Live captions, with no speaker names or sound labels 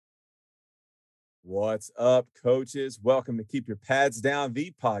What's up, coaches? Welcome to Keep Your Pads Down,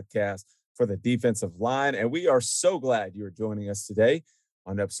 the podcast for the defensive line. And we are so glad you are joining us today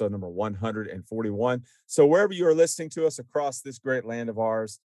on episode number 141. So, wherever you are listening to us across this great land of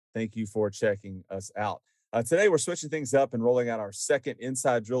ours, thank you for checking us out. Today, we're switching things up and rolling out our second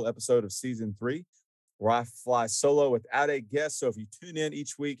Inside Drill episode of season 3, where I fly solo without a guest. So, if you tune in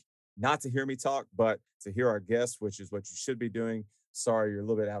each week, not to hear me talk, but to hear our guests, which is what you should be doing. Sorry, you're a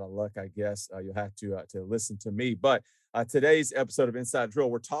little bit out of luck, I guess. You'll have to listen to me. But today's episode of Inside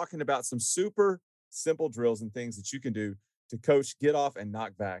Drill, we're talking about some super simple drills and things that you can do to coach, get off, and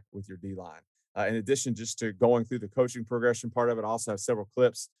knock back with your D line. In addition, just to going through the coaching progression part of it, I also have several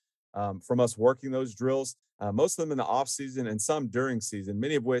clips from us working those drills, most of them in the off season and some during season,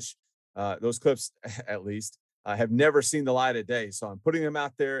 many of which those clips, at least, have never seen the light of day. So I'm putting them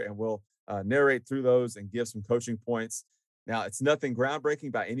out there and we'll narrate through those and give some coaching points. Now, it's nothing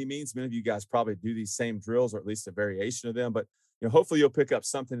groundbreaking by any means. Many of you guys probably do these same drills or at least a variation of them, but hopefully you'll pick up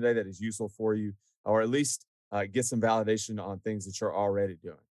something today that is useful for you, or at least get some validation on things that you're already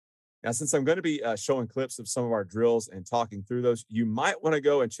doing. Now, since I'm going to be showing clips of some of our drills and talking through those, you might want to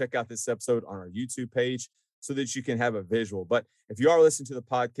go and check out this episode on our YouTube page so that you can have a visual. But if you are listening to the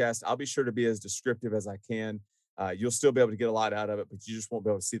podcast, I'll be sure to be as descriptive as I can. You'll still be able to get a lot out of it, but you just won't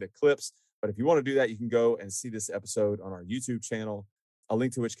be able to see the clips. But if you want to do that, you can go and see this episode on our YouTube channel, a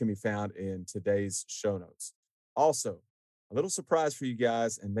link to which can be found in today's show notes. Also, a little surprise for you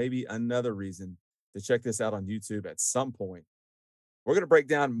guys, and maybe another reason to check this out on YouTube at some point. We're going to break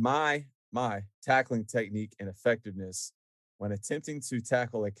down my tackling technique and effectiveness when attempting to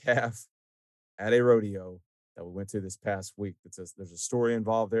tackle a calf at a rodeo that we went to this past week. There's a story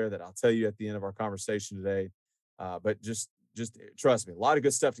involved there that I'll tell you at the end of our conversation today. But just trust me, a lot of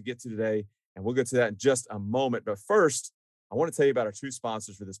good stuff to get to today, and we'll get to that in just a moment. But first, I want to tell you about our two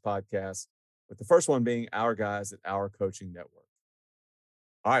sponsors for this podcast, with the first one being our guys at Our Coaching Network.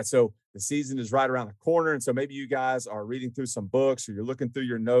 All right, so the season is right around the corner, and so maybe you guys are reading through some books, or you're looking through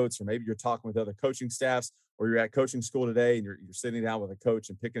your notes, or maybe you're talking with other coaching staffs, or you're at coaching school today and you're sitting down with a coach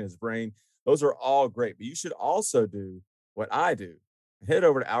and picking his brain. Those are all great, but you should also do what I do. Head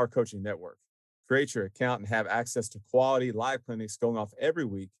over to Our Coaching Network, create your account, and have access to quality live clinics going off every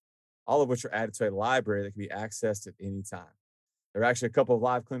week, all of which are added to a library that can be accessed at any time. There are actually a couple of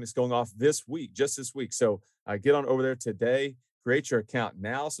live clinics going off this week, just this week. So get on over there today, create your account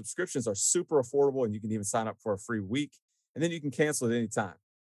now. Subscriptions are super affordable, and you can even sign up for a free week, and then you can cancel at any time.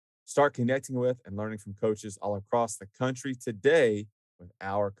 Start connecting with and learning from coaches all across the country today with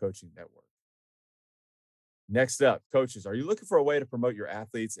Our Coaching Network. Next up, coaches, are you looking for a way to promote your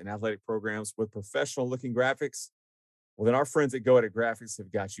athletes and athletic programs with professional looking graphics? Well, then our friends at Go Edit Graphics have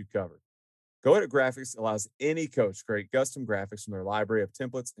got you covered. Go Edit Graphics allows any coach to create custom graphics from their library of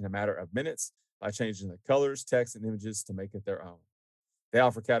templates in a matter of minutes by changing the colors, text, and images to make it their own. They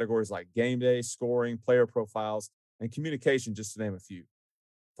offer categories like game day, scoring, player profiles, and communication, just to name a few.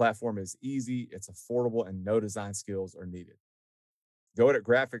 The platform is easy, it's affordable, and no design skills are needed. Go Edit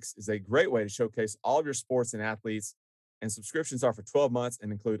Graphics is a great way to showcase all of your sports and athletes, and subscriptions are for 12 months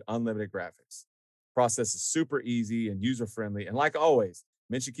and include unlimited graphics. The process is super easy and user-friendly, and like always,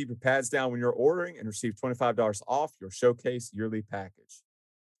 mention Keep Your Pads Down when you're ordering and receive $25 off your Showcase yearly package.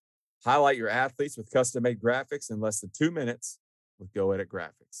 Highlight your athletes with custom-made graphics in less than 2 minutes with Go Edit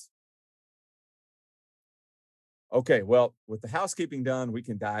Graphics. Okay, well, with the housekeeping done, we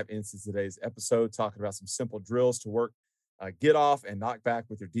can dive into today's episode, talking about some simple drills to work, get off, and knock back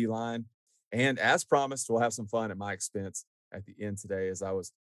with your D line. And as promised, we'll have some fun at my expense at the end today, as I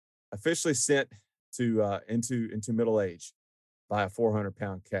was officially sent to into middle age by a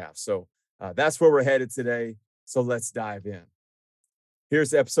 400-pound calf. So that's where we're headed today. So let's dive in.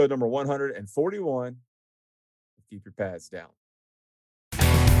 Here's episode number 141. Keep your pads down.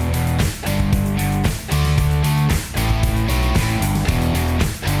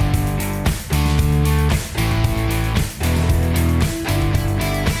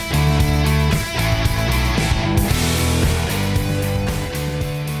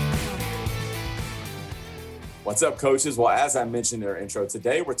 What's up, coaches? Well, as I mentioned in our intro,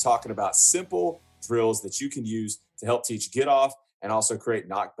 today we're talking about simple drills that you can use to help teach get off and also create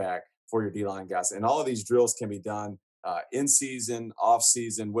knockback for your D-line guys. And all of these drills can be done in season, off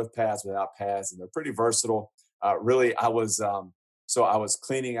season, with pads, without pads, and they're pretty versatile. Really, I was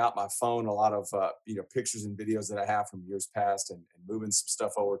cleaning out my phone, a lot of pictures and videos that I have from years past, and moving some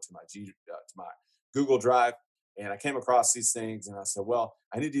stuff over to my Google Drive. And I came across these things, and I said, well,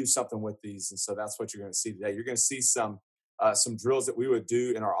 I need to do something with these. And so that's what you're going to see today. You're going to see some drills that we would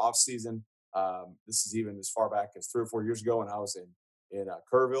do in our off season. This is even as far back as 3 or 4 years ago when I was in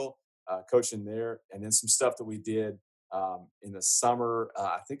Kerrville. coaching there, and then some stuff that we did in the summer.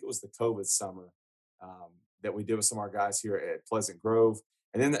 I think it was the COVID summer that we did with some of our guys here at Pleasant Grove,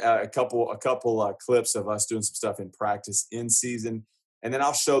 and then a couple clips of us doing some stuff in practice in season, and then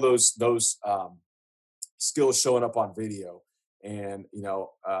I'll show those skills showing up on video, and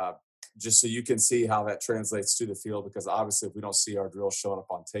just so you can see how that translates to the field. Because obviously, if we don't see our drills showing up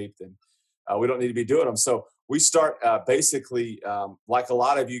on tape, then we don't need to be doing them. So we start basically like a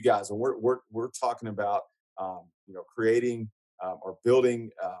lot of you guys, and we're talking about creating or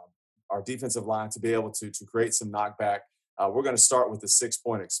building our defensive line to be able to create some knockback. We're going to start with the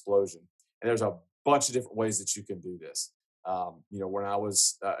 6-point explosion, and there's a bunch of different ways that you can do this. When I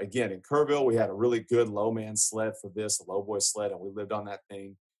was again in Kerrville, we had a really good low man sled for this, a low boy sled, and we lived on that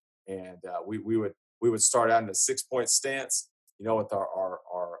thing. And we would start out in a 6-point stance, with our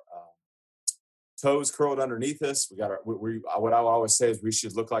toes curled underneath us. We got what I would always say is we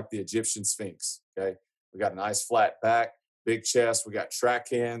should look like the Egyptian Sphinx. Okay, we got a nice flat back, big chest. We got track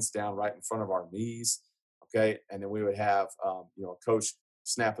hands down right in front of our knees. Okay, and then we would have a coach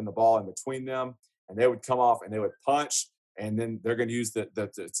snapping the ball in between them, and they would come off and they would punch. And then they're going to use to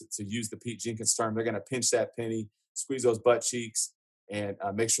use the Pete Jenkins term. They're going to pinch that penny, squeeze those butt cheeks, and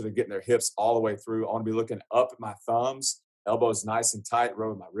make sure they're getting their hips all the way through. I want to be looking up at my thumbs, elbows nice and tight,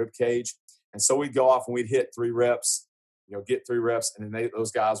 rubbing my rib cage. And so we'd go off and we'd hit 3 reps, get 3 reps, and then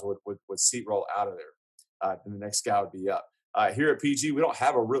those guys would seat roll out of there. Then the next guy would be up. Here at PG, we don't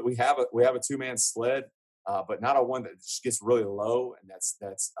have we have a 2-man sled, but not a one that just gets really low, and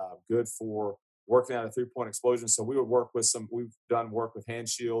that's good for working out a 3-point explosion. So we've done work with hand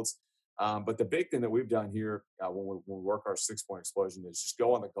shields. But the big thing that we've done here when we work our 6-point explosion is just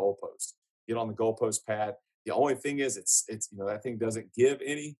go on the goalpost, get on the goalpost pad. The only thing is it's that thing doesn't give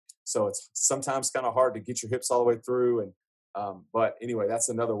any. So it's sometimes kind of hard to get your hips all the way through. And but anyway, that's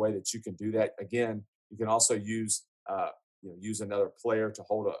another way that you can do that. Again, you can also use another player to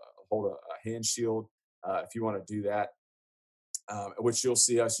hold a hand shield if you want to do that. Which you'll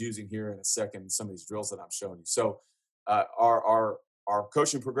see us using here in a second in some of these drills that I'm showing you. So our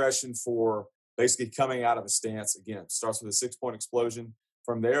coaching progression for basically coming out of a stance, again, starts with a 6-point explosion.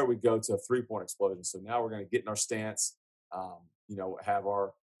 From there, we go to a 3-point explosion. So now we're going to get in our stance, have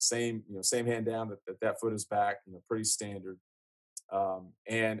our same hand down, that foot is back, pretty standard.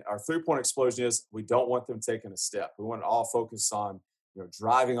 And our 3-point explosion is we don't want them taking a step. We want to all focus on,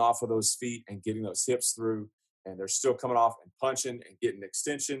 driving off of those feet and getting those hips through. And they're still coming off and punching and getting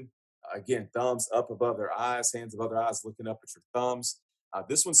extension. Again, thumbs up above their eyes, hands above their eyes, looking up at your thumbs.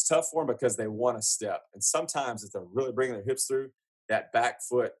 This one's tough for them because they want to step. And sometimes if they're really bringing their hips through, that back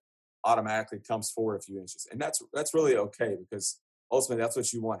foot automatically comes forward a few inches. And that's really okay, because ultimately that's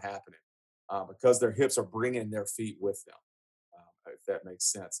what you want happening because their hips are bringing their feet with them, if that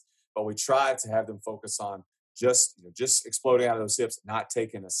makes sense. But we try to have them focus on just exploding out of those hips, not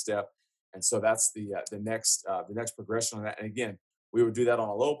taking a step. And so that's the next progression on that. And again, we would do that on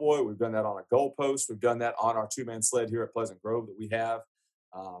a low boy. We've done that on a goalpost. We've done that on our 2-man sled here at Pleasant Grove that we have.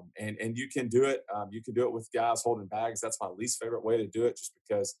 And you can do it. You can do it with guys holding bags. That's my least favorite way to do it, just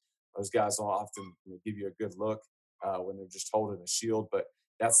because those guys don't often give you a good look when they're just holding a shield. But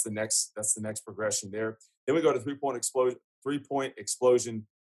that's the next progression there. Then we go to 3-point explosion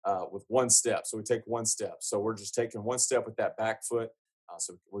with 1 step. So we take 1 step. So we're just taking 1 step with that back foot.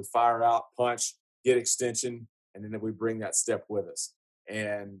 So we fire out, punch, get extension, and then we bring that step with us.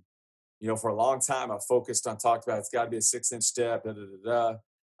 And, for a long time, I focused on talked about it's got to be a 6-inch step,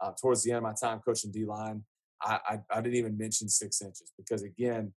 towards the end of my time coaching D-line, I didn't even mention 6 inches because,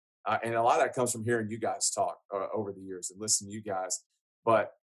 again, and a lot of that comes from hearing you guys talk over the years and listening to you guys.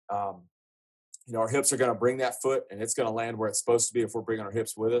 But, our hips are going to bring that foot, and it's going to land where it's supposed to be if we're bringing our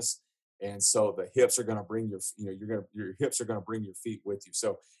hips with us. And so the hips are going to bring your hips are going to bring your feet with you.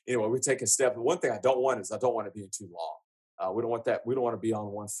 So anyway, we take a step. The one thing I don't want to be too long. We don't want that. We don't want to be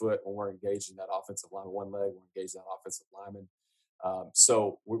on 1 foot when we're engaging that offensive line, 1 leg, we're engaging that offensive lineman.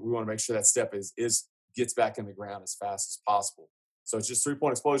 So we want to make sure that step gets back in the ground as fast as possible. So it's just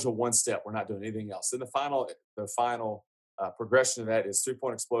 3-point explosion, 1 step. We're not doing anything else. Then the final progression of that is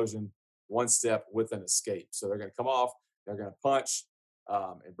 3-point explosion, 1 step with an escape. So they're going to come off, they're going to punch,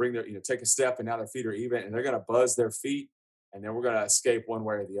 and bring their, take a step, and now their feet are even, and they're going to buzz their feet, and then we're going to escape one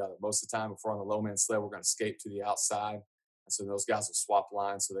way or the other. Most of the time, if we're on the low man sled, we're going to escape to the outside. And so those guys will swap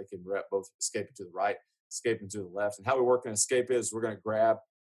lines so they can rep both escaping to the right, escaping to the left. And how we work an escape is we're going to grab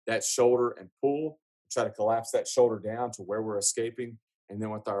that shoulder and pull, try to collapse that shoulder down to where we're escaping. And then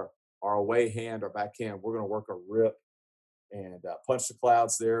with our away hand, our back hand, we're going to work a rip and punch the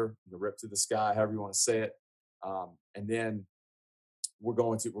clouds there, rip to the sky, however you want to say it. And then we're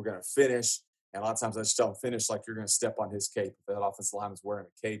going to finish. And a lot of times I just tell them finish like you're going to step on his cape. If that offensive lineman's wearing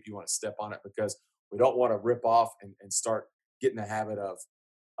a cape, you want to step on it because we don't want to rip off and start getting the habit of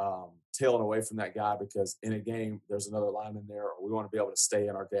tailing away from that guy because in a game there's another lineman there, or we want to be able to stay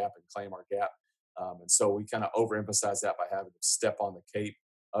in our gap and claim our gap. And so we kind of overemphasize that by having to step on the cape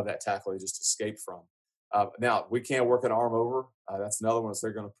of that tackle they just escaped from. Now we can't work an arm over. That's another one is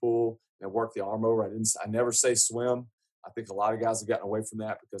they're going to pull and work the arm over. I never say swim. I think a lot of guys have gotten away from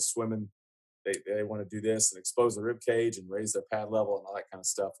that because swimming, they want to do this and expose the rib cage and raise their pad level and all that kind of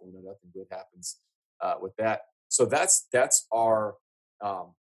stuff. We know nothing good happens with that. So that's our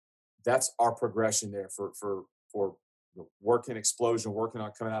progression there for working explosion, working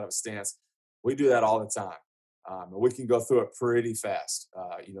on coming out of a stance. We do that all the time. And we can go through it pretty fast.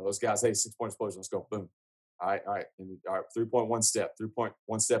 Those guys, hey, 6-point explosion, let's go, boom. All right. And, all right, 3-point step, 3-point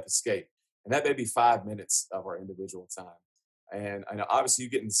step escape. And that may be 5 minutes of our individual time. And I know obviously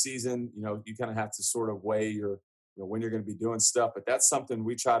you get in the season, you kind of have to sort of weigh when you're going to be doing stuff, but that's something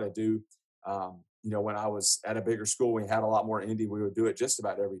we try to do. When I was at a bigger school, we had a lot more indie. We would do it just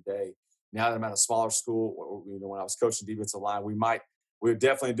about every day. Now that I'm at a smaller school, when I was coaching defensive line, we would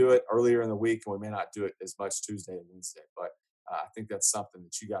definitely do it earlier in the week, and we may not do it as much Tuesday and Wednesday. But I think that's something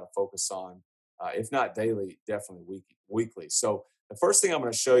that you got to focus on, if not daily, definitely weekly. So the first thing I'm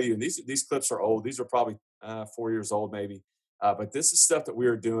going to show you, and these clips are old. These are probably 4 years old, maybe. But this is stuff that we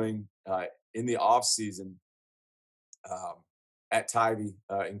were doing in the off season at Tybee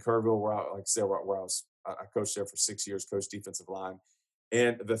in Kerrville, where I coached there for 6 years, coached defensive line.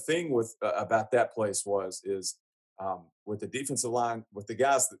 And the thing about that place is with the defensive line, with the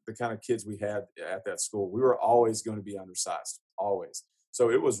guys, the kind of kids we had at that school, we were always going to be undersized, always.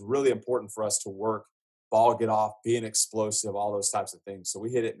 So it was really important for us to work, ball get off, being explosive, all those types of things. So we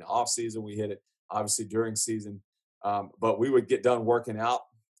hit it in the off season, we hit it obviously during season. But we would get done working out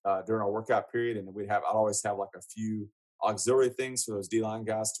during our workout period, and I'd always have like a few auxiliary things for those D-line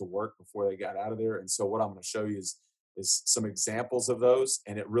guys to work before they got out of there. And so what I'm going to show you is some examples of those,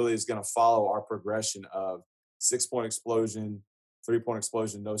 and it really is going to follow our progression of 6-point explosion, 3-point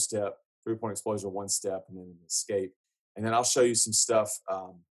explosion, no step, 3-point explosion, 1 step, and then an escape. And then I'll show you some stuff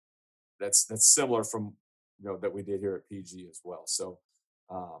that's similar from that we did here at PG as well. So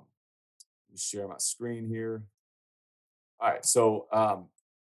let me share my screen here. All right, so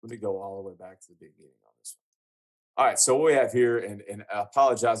let me go all the way back to the beginning on this one. All right, so what we have here, and I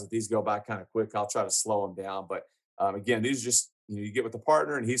apologize if these go by kind of quick. I'll try to slow them down. But again, these are just, you get with the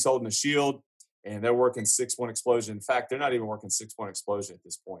partner, and he's holding a shield, and they're working 6-point explosion. In fact, they're not even working 6-point explosion at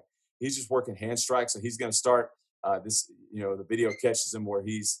this point. He's just working hand strikes, so he's going to start this, the video catches him where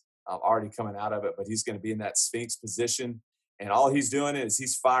he's already coming out of it, but he's going to be in that Sphinx position, and all he's doing is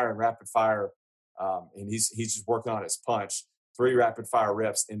he's firing rapid fire. And he's just working on his punch, 3 rapid fire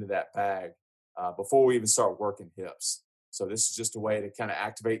reps into that bag before we even start working hips. So this is just a way to kind of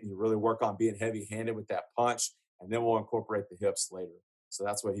activate and you really work on being heavy handed with that punch, and then we'll incorporate the hips later. So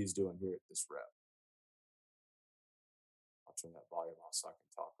that's what he's doing here at this rep. I'll turn that volume off so I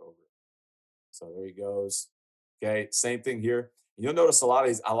can talk over it. So there he goes. Okay, same thing here. You'll notice a lot of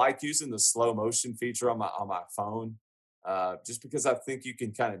these. I like using the slow motion feature on my phone. Just because I think you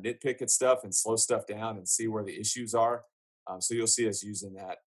can kind of nitpick at stuff and slow stuff down and see where the issues are. So you'll see us using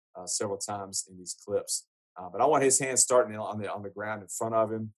that several times in these clips. But I want his hands starting on the ground in front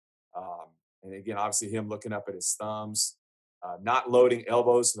of him. And again, obviously him looking up at his thumbs, not loading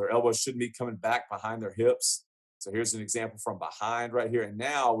elbows. So their elbows shouldn't be coming back behind their hips. So here's an example from behind right here. And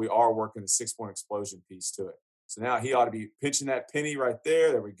now we are working the 6-point explosion piece to it. So now he ought to be pinching that penny right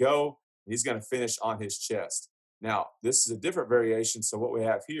there. There we go. And he's going to finish on his chest. Now, this is a different variation. So what we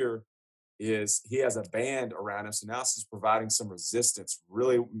have here is he has a band around him. So now this is providing some resistance,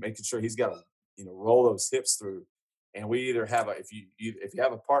 really making sure he's got to, roll those hips through. And we either have if you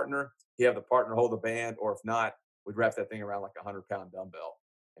have a partner, you have the partner hold the band, or if not, we'd wrap that thing around like a 100-pound dumbbell,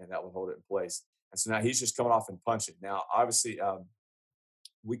 and that would hold it in place. And so now he's just coming off and punching. Now, obviously,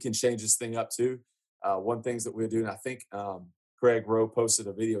 we can change this thing up too. One things that we're doing, I think Craig Rowe posted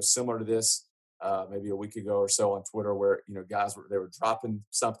a video similar to this maybe a week ago or so on Twitter, where guys were dropping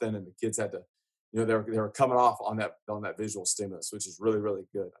something and the kids had to, they were coming off on that visual stimulus, which is really, really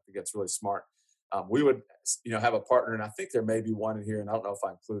good. I think that's really smart. We would have a partner, and I think there may be one in here, and I don't know if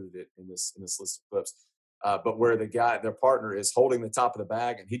I included it in this list of clips, but where their partner is holding the top of the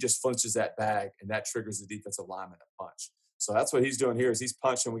bag and he just flinches that bag, and that triggers the defensive lineman to punch. So that's what he's doing here is he's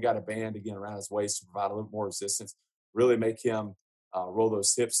punching. We got a band again around his waist to provide a little more resistance, really make him roll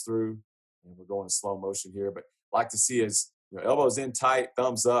those hips through. And we're going in slow motion here, but like to see his elbows in tight,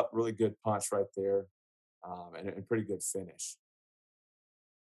 thumbs up, really good punch right there, and pretty good finish.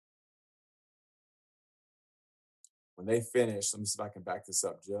 when they finish, let me see if I can back this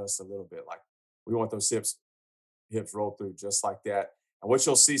up just a little bit. Like we want those hips roll through just like that. And what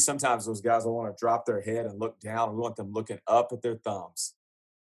you'll see sometimes those guys will want to drop their head and look down. We want them looking up at their thumbs.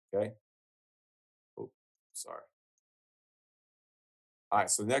 Okay. Oh, sorry. All right.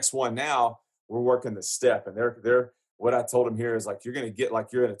 So next one now we're working the step, and they're what I told them here is like you're going to get like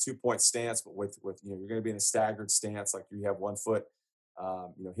you're in a 2-point stance, but with you're going to be in a staggered stance, like you have one foot,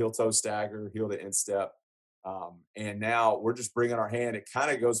 heel toe stagger, heel to instep. And now we're just bringing our hand. It kind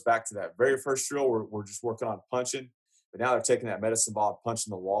of goes back to that very first drill. We're just working on punching, but now they're taking that medicine ball and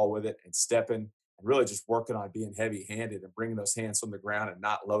punching the wall with it and stepping and really just working on being heavy handed and bringing those hands from the ground and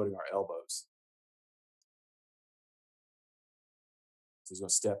not loading our elbows. So he's going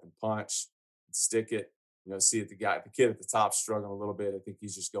to step and punch and stick it. See the kid at the top struggling a little bit. I think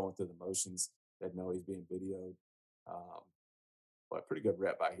he's just going through the motions. They know he's being videoed. But pretty good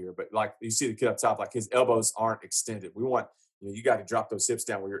rep by here. But like you see the kid up top, like his elbows aren't extended. We want, you got to drop those hips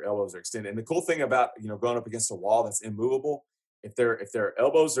down where your elbows are extended. And the cool thing about, going up against a wall that's immovable, if their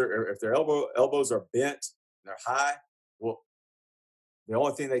elbows are, or if their elbows are bent, and they're high, well, the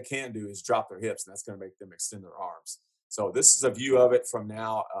only thing they can do is drop their hips, and that's going to make them extend their arms. So this is a view of it from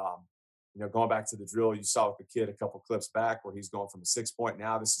now. Going back to the drill you saw with the kid a couple clips back where he's going from a 6-point.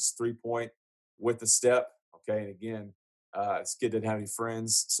 Now this is 3-point with the step. Okay. And again, this kid didn't have any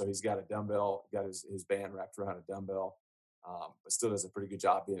friends, so he's got a dumbbell, got his band wrapped around a dumbbell, but still does a pretty good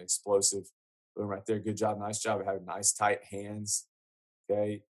job being explosive. Boom, right there. Good job. Nice job of having nice, tight hands.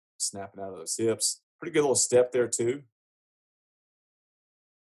 Okay. Snapping out of those hips. Pretty good little step there too.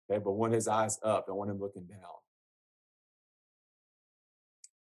 Okay. But want his eyes up. Don't want him looking down.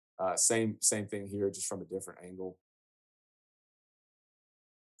 Same thing here, just from a different angle.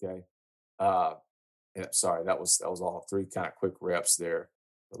 Okay. Yeah, sorry, that was all 3 kind of quick reps there.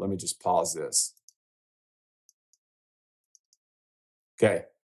 But let me just pause this. Okay.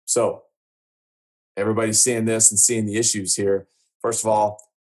 So everybody's seeing this and seeing the issues here. First of all,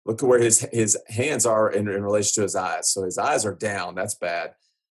 look at where his hands are in relation to his eyes. So his eyes are down. That's bad.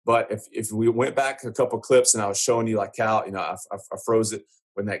 But if we went back a couple clips and I was showing you like how, I froze it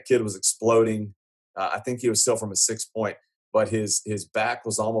when that kid was exploding. I think he was still from a 6-point, but his back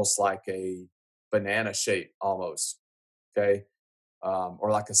was almost like a banana shape almost. Okay.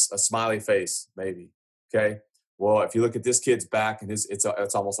 Or like a smiley face maybe. Okay. Well, if you look at this kid's back and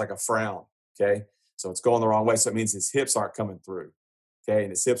it's almost like a frown. Okay. So it's going the wrong way. So it means his hips aren't coming through. Okay.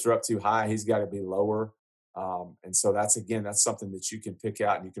 And his hips are up too high. He's got to be lower. And so that's something that you can pick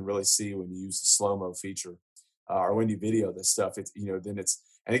out and you can really see when you use the slow-mo feature or when you video this stuff.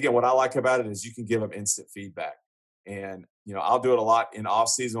 And again, what I like about it is you can give them instant feedback. And, I'll do it a lot in off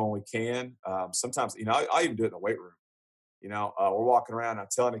season when we can. Sometimes, I even do it in the weight room. We're walking around, I'm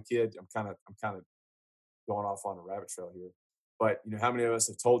telling a kid, I'm kind of going off on a rabbit trail here. But how many of us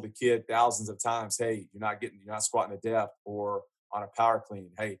have told the kid thousands of times, hey, you're not squatting to depth, or on a power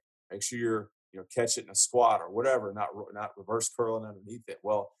clean, hey, make sure you're catch it in a squat or whatever, not reverse curling underneath it.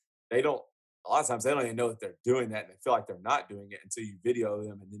 Well, a lot of times they don't even know that they're doing that, and they feel like they're not doing it until you video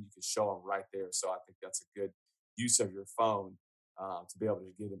them, and then you can show them right there. So I think that's a good use of your phone to be able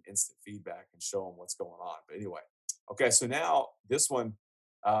to give them instant feedback and show them what's going on. But anyway, okay, so now this one,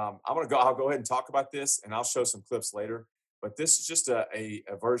 I'll go ahead and talk about this, and I'll show some clips later. But this is just a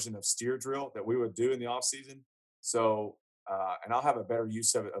version of steer drill that we would do in the off season. So, and I'll have a better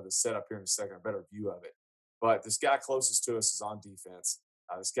use of the setup here in a second, a better view of it. But this guy closest to us is on defense.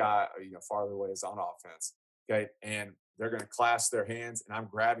 This guy, farther away is on offense. Okay, and they're going to clasp their hands, and I'm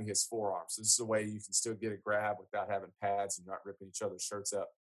grabbing his forearms. So this is a way you can still get a grab without having pads and not ripping each other's shirts up.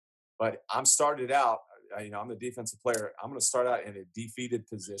 But I'm started out, I'm the defensive player. I'm going to start out in a defeated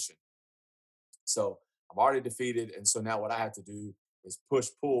position. So I'm already defeated. And so now what I have to do is push,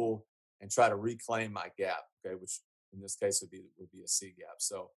 pull, and try to reclaim my gap, okay, which in this case would be a C gap.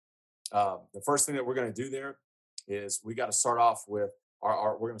 So the first thing that we're going to do there is we got to start off with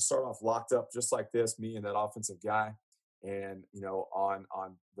we're going to start off locked up just like this, me and that offensive guy. And, on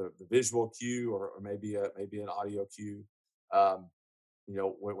the visual cue or maybe an audio cue,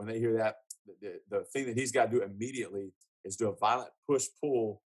 when they hear that, the thing that he's got to do immediately is do a violent push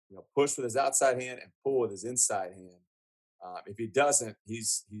pull, push with his outside hand and pull with his inside hand. If he doesn't,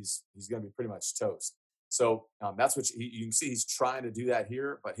 he's going to be pretty much toast. So that's what you can see. He's trying to do that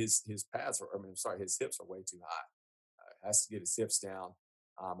here, but his hips are way too high. Has to get his hips down.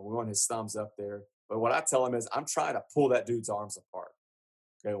 We want his thumbs up there. But what I tell him is, I'm trying to pull that dude's arms apart.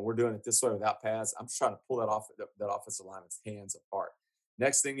 Okay, when we're doing it this way without pads, I'm just trying to pull that offensive lineman's hands apart.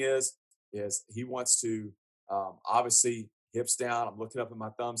 Next thing is he wants to obviously hips down. I'm looking up at my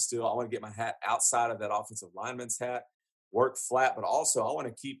thumb still. I want to get my hat outside of that offensive lineman's hat, work flat, but also I want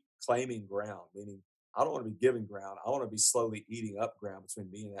to keep claiming ground, meaning I don't want to be giving ground. I want to be slowly eating up ground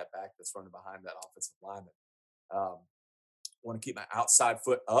between me and that back that's running behind that offensive lineman. Um, I want to keep my outside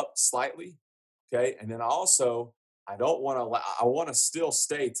foot up slightly. Okay. And then I don't want to, I want to still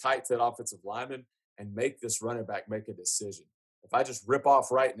stay tight to that offensive lineman and make this running back make a decision. If I just rip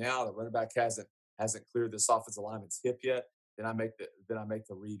off right now, the running back hasn't cleared this offensive lineman's hip yet, then I make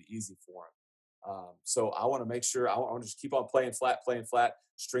the read easy for him. So I want to make sure I want to just keep on playing flat,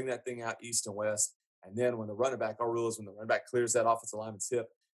 string that thing out east and west. And then when the running back, our rule is when the running back clears that offensive lineman's hip,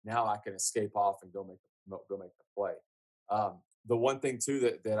 now I can escape off and go make the play. The one thing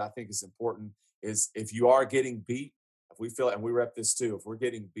too that I think is important is if you are getting beat, if we feel, and we rep this too, if we're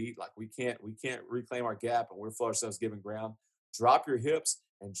getting beat, like we can't reclaim our gap and we feel ourselves giving ground, drop your hips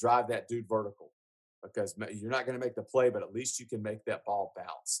and drive that dude vertical, because you're not going to make the play, but at least you can make that ball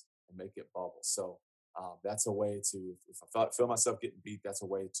bounce and make it bubble. So that's a way to, if I feel myself getting beat, that's a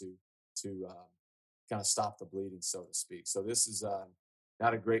way to kind of stop the bleeding, so to speak. So this is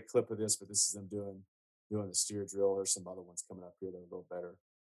not a great clip of this, but this is them doing the steer drill. There's some other ones coming up here that are a little better.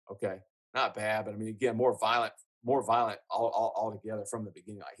 Okay, not bad, but I mean, again, more violent all together from the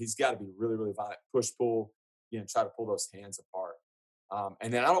beginning. Like he's got to be really, really violent, push, pull, try to pull those hands apart.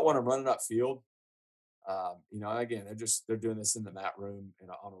 And then I don't want to run it upfield. Again, they're doing this in the mat room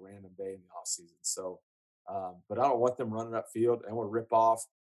on a random day in the off season. So, but I don't want them running upfield and we'll rip off,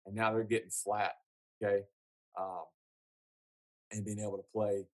 and now they're getting flat. Okay, and being able to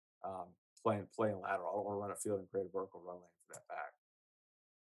play. Playing lateral. I don't want to run a field and create a vertical run lane for that back.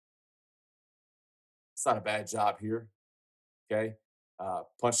 It's not a bad job here. Okay.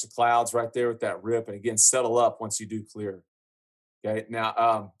 Punch the clouds right there with that rip. And again, settle up once you do clear. Okay.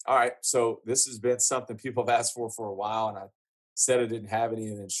 Now, all right. So this has been something people have asked for a while. And I said I didn't have any.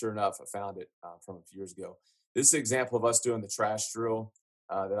 And then sure enough, I found it from a few years ago. This is an example of us doing the trash drill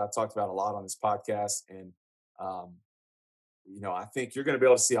that I've talked about a lot on this podcast. And, I think you're going to be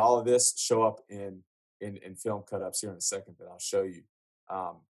able to see all of this show up in film cut-ups here in a second that I'll show you.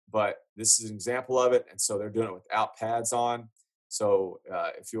 But this is an example of it. And so they're doing it without pads on. So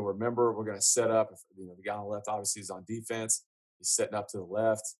if you'll remember, we're going to set up, the guy on the left obviously is on defense. He's setting up to the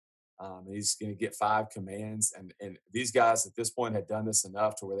left. And he's going to get 5 commands. And these guys at this point had done this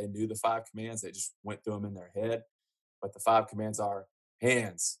enough to where they knew the 5 commands. They just went through them in their head. But the 5 commands are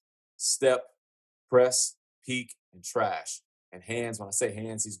hands, step, press, peek, and trash. And hands, when I say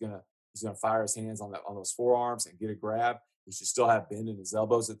hands, he's gonna fire his hands on those forearms and get a grab. He should still have bend in his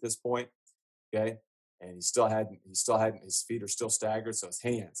elbows at this point. Okay. And he still hadn't, his feet are still staggered. So his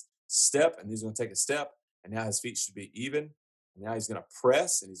hands, step, and he's gonna take a step, and now his feet should be even. And now he's gonna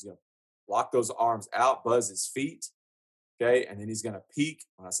press, and he's gonna lock those arms out, buzz his feet. Okay. And then he's gonna peek.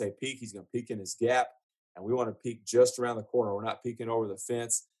 When I say peek, he's gonna peek in his gap. And we want to peek just around the corner. We're not peeking over the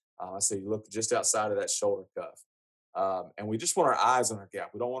fence. I say you look just outside of that shoulder cuff. And we just want our eyes on our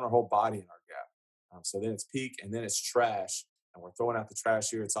gap. We don't want our whole body in our gap. So then it's peak, and then it's trash. And we're throwing out the trash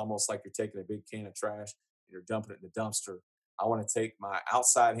here. It's almost like you're taking a big can of trash and you're dumping it in the dumpster. I want to take my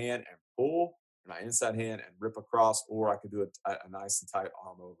outside hand and pull, and my inside hand and rip across, or I could do a nice and tight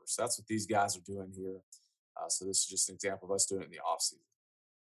arm over. So that's what these guys are doing here. So this is just an example of us doing it in the off season.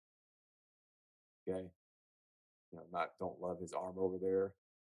 Okay. Don't love his arm over there.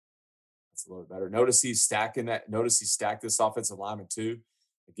 That's a little better. Notice he's stacking that. Notice he stacked this offensive lineman too.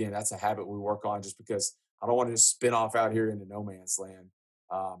 Again, that's a habit we work on just because I don't want to just spin off out here into no man's land.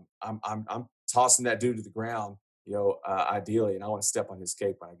 I'm tossing that dude to the ground, ideally, and I want to step on his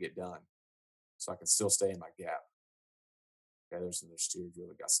cape when I get done, so I can still stay in my gap. Okay, there's another steer drill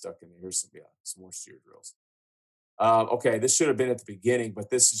that got stuck in there. Here's some more steer drills. Okay, this should have been at the beginning, but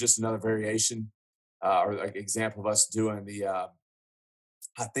this is just another variation or like example of us doing the.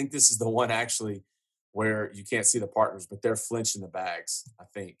 I think this is the one actually where you can't see the partners, but they're flinching the bags, I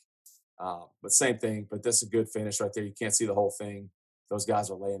think. But same thing, but that's a good finish right there. You can't see the whole thing. Those guys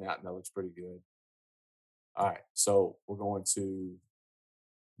are laying out, and that looks pretty good. All right, so we're going to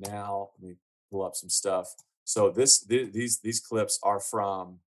now, let me pull up some stuff. So these clips are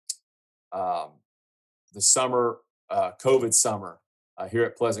from the summer, COVID summer here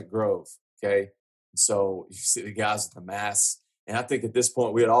at Pleasant Grove, okay? So you see the guys with the masks. And I think at this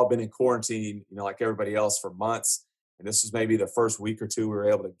point, we had all been in quarantine, like everybody else, for months. And this was maybe the first week or two we were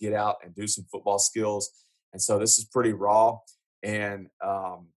able to get out and do some football skills. And so this is pretty raw. And,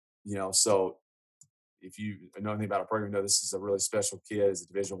 so if you know anything about our program, you know this is a really special kid. He's a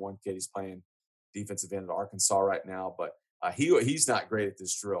Division I kid. He's playing defensive end at Arkansas right now. But he's not great at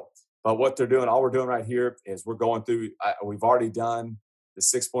this drill. But what they're doing, all we're doing right here is we're going through. We've already done the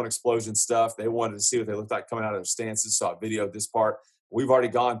 6 point explosion stuff. They wanted to see what they looked like coming out of their stances, so I videoed this part. We've already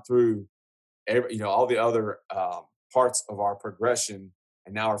gone through all the other parts of our progression,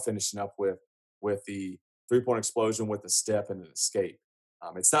 and now we're finishing up with the 3 point explosion with a step and an escape.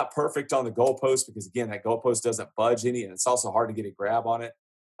 It's not perfect on the goalpost because again, that goalpost doesn't budge any, and it's also hard to get a grab on it.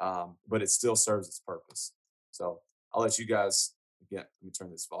 But it still serves its purpose. So I'll let you guys again. Let me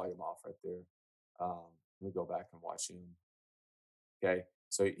turn this volume off right there. Let me go back and watch him. Okay,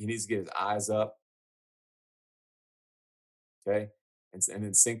 so he needs to get his eyes up. Okay, and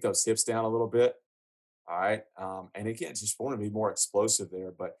then sink those hips down a little bit. All right. And again, just want to be more explosive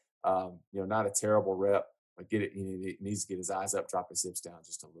there, but not a terrible rep. But get it. He needs to get his eyes up, drop his hips down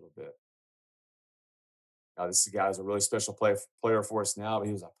just a little bit. Now, this guy is a really special player for us now. But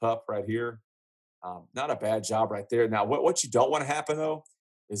he was a pup right here. Not a bad job right there. Now, what you don't want to happen though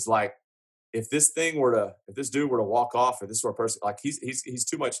is like if this dude were to walk off, or this were a person like he's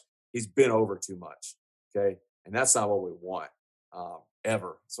too much. He's been over too much. Okay, and that's not what we want.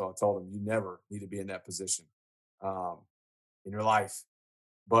 Ever. So I told him, you never need to be in that position um, in your life.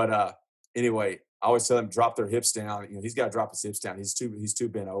 But anyway, I always tell them drop their hips down. He's got to drop his hips down. He's too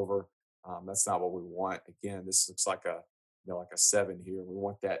bent over. That's not what we want. Again, this looks like like a 7 here. We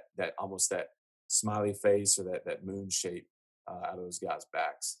want that almost that smiley face or that moon shape out of those guys'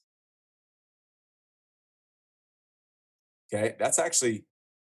 backs. Okay, that's actually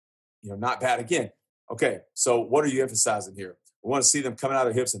not bad. Again, okay. So what are you emphasizing here? We want to see them coming out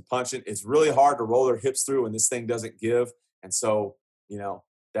of their hips and punching. It's really hard to roll their hips through when this thing doesn't give, and so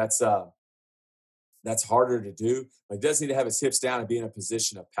that's that's harder to do. But he does need to have his hips down and be in a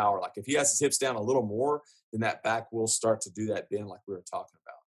position of power. Like if he has his hips down a little more, then that back will start to do that bend like we were talking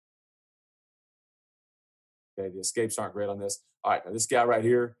about. Okay, the escapes aren't great on this. All right, now this guy right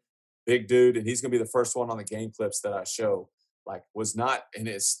here, big dude, and he's going to be the first one on the game clips that I show. Like was not in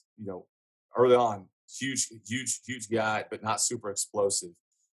his early on. Huge guy, but not super explosive.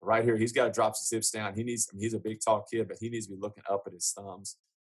 Right here, he's got to drop his hips down. He's a big, tall kid, but he needs to be looking up at his thumbs.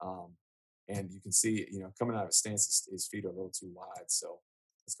 And you can see, coming out of his stance, his feet are a little too wide. So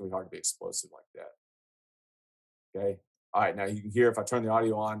it's going to be hard to be explosive like that. Okay. All right. Now you can hear if I turn the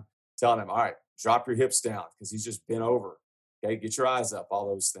audio on, telling him, all right, drop your hips down because he's just bent over. Okay. Get your eyes up, all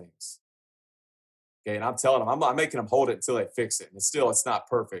those things. Okay. And I'm telling him, I'm making him hold it until they fix it. And it's not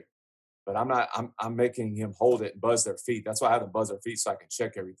perfect. But I'm making him hold it and buzz their feet. That's why I have them buzz their feet so I can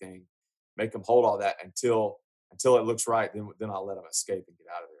check everything, make them hold all that until it looks right. Then I'll let them escape and get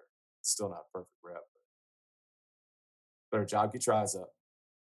out of there. It's still not a perfect rep. Better job. Get your eyes up.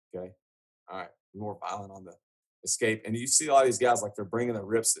 Okay. All right. Be more violent on the escape. And you see a lot of these guys like they're bringing the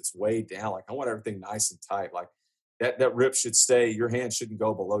rips that's way down. Like I want everything nice and tight. Like that rip should stay. Your hand shouldn't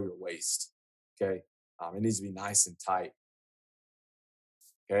go below your waist. Okay. It needs to be nice and tight.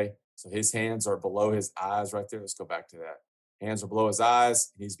 Okay. So his hands are below his eyes right there. Let's go back to that. Hands are below his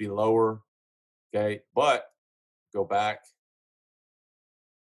eyes. He needs to be lower. Okay. But go back.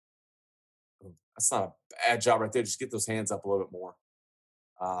 That's not a bad job right there. Just get those hands up a little bit more.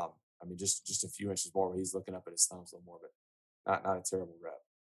 Just a few inches more where he's looking up at his thumbs a little more, but not a terrible rep.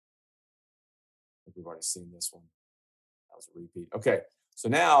 I think we've already seen this one. That was a repeat. Okay. So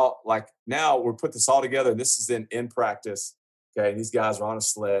now we're put this all together. This is in practice. Okay. And these guys are on a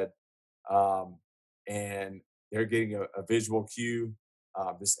sled. And they're getting a visual cue.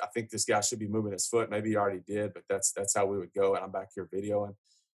 I think this guy should be moving his foot. Maybe he already did, but that's how we would go. And I'm back here videoing.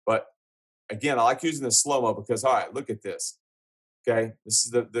 But again, I like using the slow mo because all right, look at this. Okay, this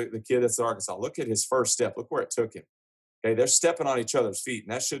is the kid that's at Arkansas. Look at his first step. Look where it took him. Okay, they're stepping on each other's feet,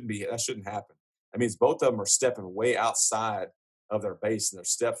 and that shouldn't happen. That means both of them are stepping way outside of their base, and their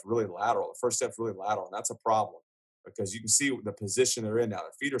steps really lateral. The first step's really lateral, and that's a problem because you can see the position they're in now.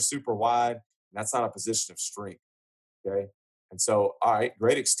 Their feet are super wide, and that's not a position of strength. Okay, and so all right,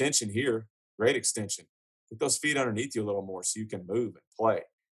 great extension here. Great extension. Put those feet underneath you a little more so you can move and play.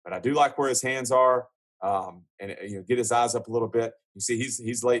 But I do like where his hands are, and get his eyes up a little bit. You see,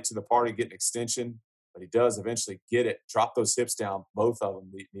 he's late to the party getting extension, but he does eventually get it. Drop those hips down. Both of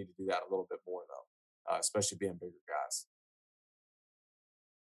them need to do that a little bit more though, especially being bigger guys.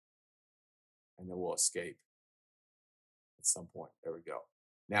 And then we'll escape at some point. There we go.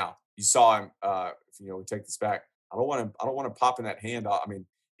 Now you saw him. We take this back. I don't want him popping that hand off. I mean,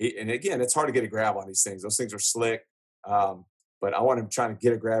 and again, it's hard to get a grab on these things. Those things are slick. But I want him trying to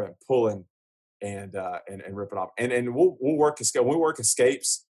get a grab and pulling and rip it off. And we'll work escape. When we work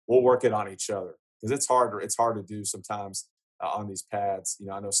escapes, we'll work it on each other because it's hard to do sometimes on these pads.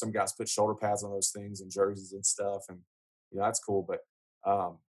 I know some guys put shoulder pads on those things and jerseys and stuff, and that's cool. But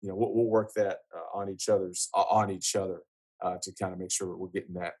we'll work that on each other to kind of make sure we're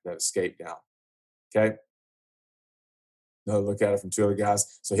getting that escape down. Okay. Another look at it from two other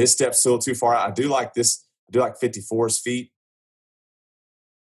guys. So his step's still too far out. I do like this. I do like 54's feet.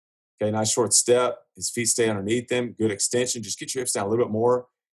 Okay, nice short step. His feet stay underneath him. Good extension. Just get your hips down a little bit more.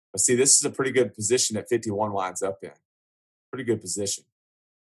 But see, this is a pretty good position that 51 winds up in. Pretty good position.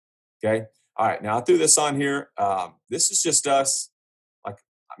 Okay. All right. Now I threw this on here. This is just us. Like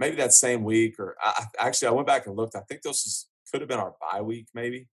maybe that same week, or actually I went back and looked. I think could have been our bye week,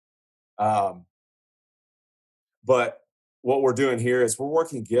 maybe. Um, but what we're doing here is we're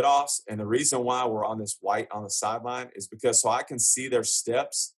working get offs, and the reason why we're on this white on the sideline is because so I can see their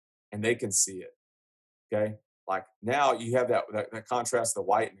steps and they can see it. Okay. Like now you have that contrast, the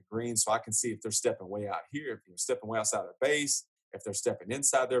white and the green. So I can see if they're stepping way out here, if they're stepping way outside their base, if they're stepping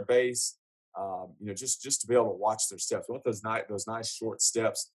inside their base, just to be able to watch their steps. We want those nice short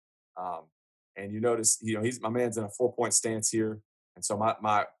steps. Um, and you notice, my man's in a 4-point stance here. And so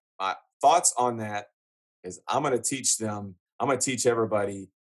my thoughts on that is I'm going to teach everybody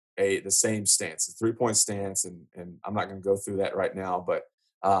the same stance, a 3-point stance. And I'm not going to go through that right now, but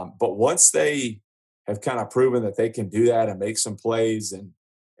once they have kind of proven that they can do that and make some plays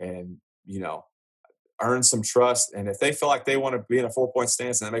and earn some trust. And if they feel like they want to be in a 4-point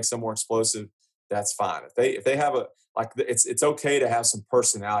stance and that makes them more explosive, that's fine. If they have it's okay to have some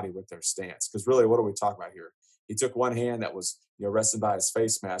personality with their stance. Because really, what are we talking about here? He took one hand that was resting by his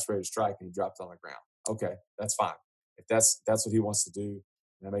face mask, ready to strike, and he dropped on the ground. Okay, that's fine. If that's what he wants to do,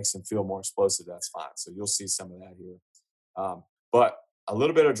 and that makes him feel more explosive, that's fine. So you'll see some of that here. But a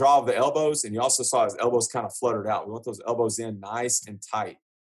little bit of draw of the elbows, and you also saw his elbows kind of fluttered out. We want those elbows in nice and tight,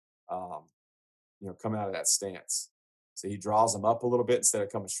 coming out of that stance. So he draws them up a little bit instead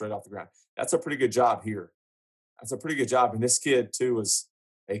of coming straight off the ground. That's a pretty good job here. That's a pretty good job. And this kid, too, was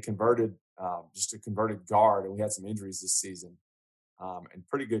just a converted guard, and we had some injuries this season. And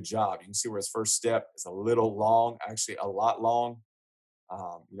pretty good job. You can see where his first step is a little long, actually a lot long.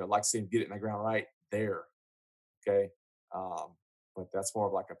 I'd like to see him get it in the ground right there. Okay. But that's more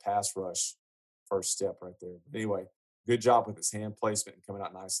of like a pass rush first step right there. But anyway, good job with his hand placement and coming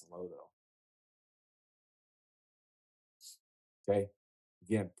out nice and low, though. Okay.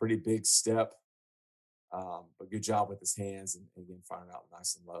 Again, pretty big step, but good job with his hands and again, firing out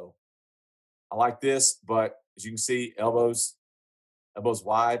nice and low. I like this, but as you can see, elbows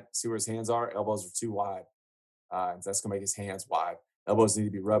wide. See where his hands are? Elbows are too wide. And that's going to make his hands wide. Elbows need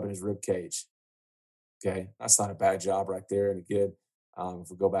to be rubbing his rib cage. Okay, that's not a bad job right there. And again, if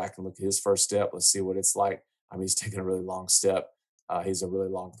we go back and look at his first step, let's see what it's like. I mean, he's taking a really long step. He's a really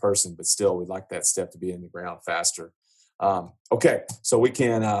long person, but still, we'd like that step to be in the ground faster. Okay, so we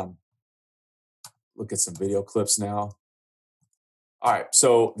can look at some video clips now. All right,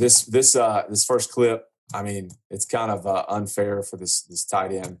 so this first clip, I mean, it's kind of unfair for this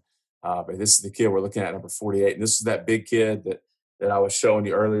tight end, but this is the kid we're looking at, number 48, and this is that big kid that I was showing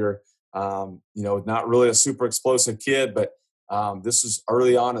you earlier. Not really a super explosive kid, but this was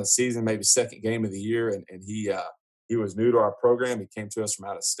early on in the season, maybe second game of the year, and he was new to our program. He came to us from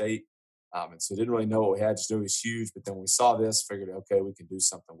out of state, and so didn't really know what we had. Just knew he was huge. But then when we saw this, figured, okay, we can do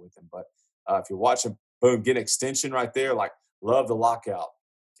something with him. But if you watch him, boom, get an extension right there. Like, love the lockout.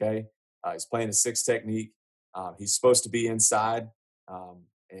 Okay, he's playing a 6 technique. He's supposed to be inside,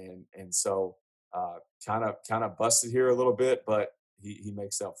 and so kind of busted here a little bit, but he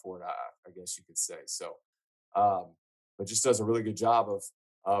makes up for it, I guess you could say. So, but just does a really good job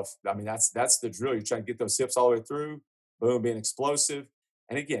of. I mean, that's the drill. You're trying to get those hips all the way through. Boom, being explosive.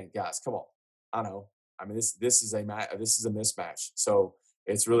 And again, guys, come on. I know. I mean, this is a mismatch. So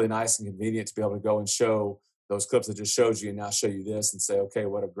it's really nice and convenient to be able to go and show those clips I just showed you, and now show you this and say, okay,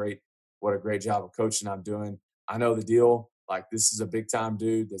 what a great job of coaching I'm doing. I know the deal. Like, this is a big time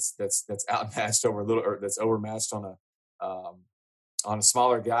dude that's outmatched over a little, or that's overmatched on a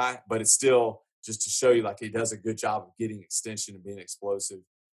smaller guy, but it's still just to show you, like, he does a good job of getting extension and being explosive.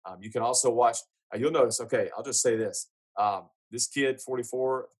 You can also watch. You'll notice. Okay, I'll just say this. This kid,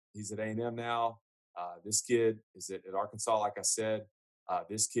 44, he's at A&M now. This kid is at Arkansas, like I said.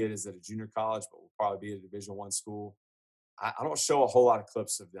 This kid is at a junior college, but will probably be at a Division I school. I don't show a whole lot of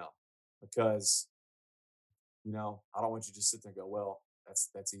clips of them because, I don't want you to just sit there and go, well,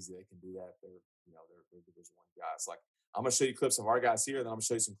 that's easy. They can do that. They're Division I guys. Like, I'm going to show you clips of our guys here, and then I'm going to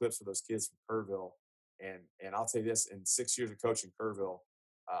show you some clips of those kids from Kerrville. And I'll tell you this, in 6 years of coaching Kerrville,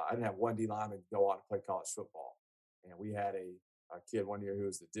 I didn't have one D lineman go on to play college football. And we had a kid one year who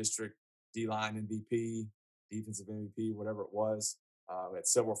was the district D-line MVP, defensive MVP, whatever it was. We had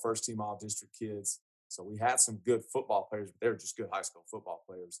several first-team all-district kids. So we had some good football players, but they were just good high school football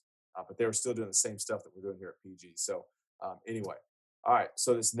players. But they were still doing the same stuff that we're doing here at PG. So anyway, all right.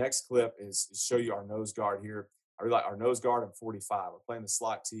 So this next clip is show you our nose guard here. I really like our nose guard in 45. We're playing the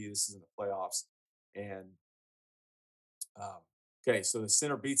slot T. This is in the playoffs. And okay, so the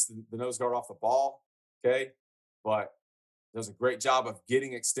center beats the nose guard off the ball. Okay, but does a great job of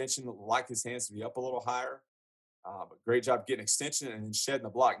getting extension. Like his hands to be up a little higher. But great job getting extension and then shedding the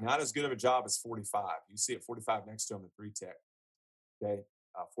block. Not as good of a job as 45. You see it 45 next to him in 3-tech. Okay.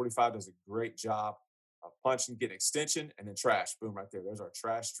 45 does a great job of punching, getting extension, and then trash. Boom, right there. There's our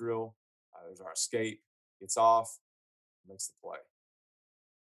trash drill. There's our escape. Gets off, makes the play.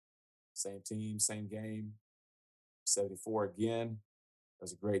 Same team, same game. 74 again.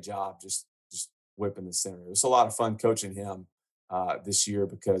 Does a great job just whipping the center. It was a lot of fun coaching him this year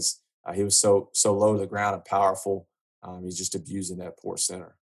because he was so low to the ground and powerful. He's just abusing that poor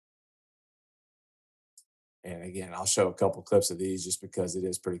center. And again, I'll show a couple clips of these just because it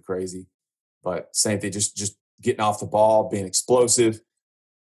is pretty crazy. But same thing, just getting off the ball, being explosive.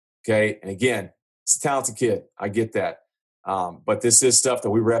 Okay, and again, it's a talented kid. I get that. But this is stuff that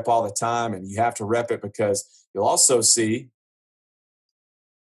we rep all the time, and you have to rep it because you'll also see,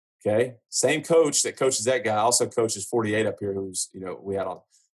 okay, same coach that coaches that guy also coaches 48 up here who's, we had on,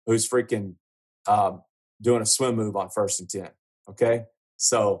 who's freaking doing a swim move on 1st and 10. Okay,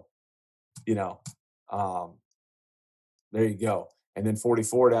 so, there you go. And then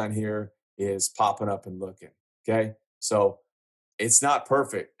 44 down here is popping up and looking. Okay, so it's not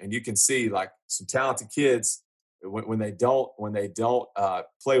perfect, and you can see like some talented kids when they don't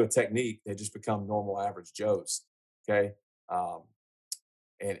play with technique, they just become normal average Joes. Okay,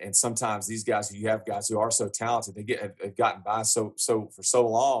 and sometimes these guys, you have guys who are so talented, have gotten by so for so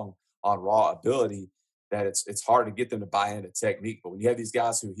long on raw ability that it's hard to get them to buy into technique. But when you have these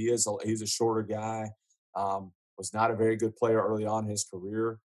guys who he's a shorter guy, was not a very good player early on in his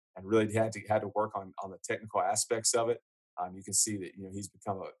career, and really had to work on the technical aspects of it. You can see that he's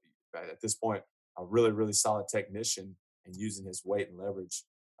become at this point a really, really solid technician and using his weight and leverage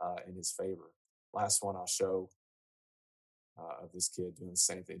in his favor. Last one I'll show of this kid doing the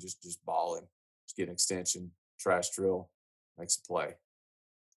same thing, just balling, just getting extension, trash drill, makes a play.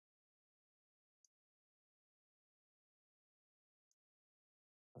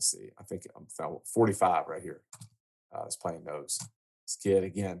 Let's see. I think I'm found 45 right here. Is playing nose. This kid,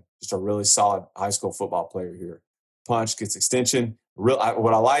 again, just a really solid high school football player here. Punch, gets extension. What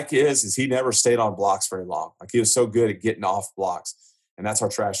I like is he never stayed on blocks very long. Like he was so good at getting off blocks. And that's our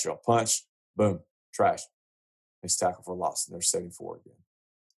trash drill. Punch, boom, trash. Next tackle for loss. And there's 74 again.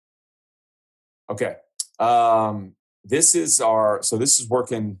 Okay. This is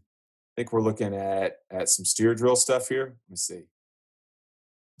working. I think we're looking at some steer drill stuff here. Let me see.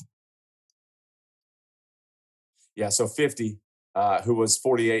 Yeah, so 50, who was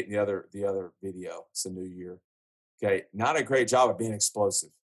 48 in the other video. It's a new year. Okay, not a great job of being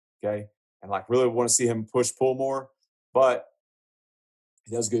explosive. Okay, and like really want to see him pull more, but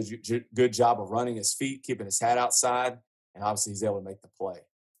he does a good job of running his feet, keeping his hat outside, and obviously he's able to make the play.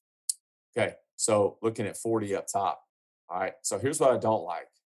 Okay, so looking at 40 up top. All right, so here's what I don't like.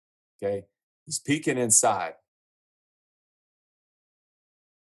 Okay, he's peeking inside.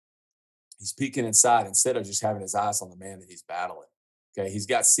 He's peeking inside instead of just having his eyes on the man that he's battling. Okay, he's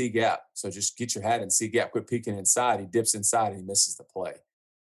got C gap, so just get your hat in C gap. Quit peeking inside. He dips inside and he misses the play.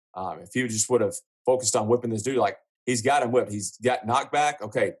 If you just would have focused on whipping this dude, like he's got him whipped, he's got knockback.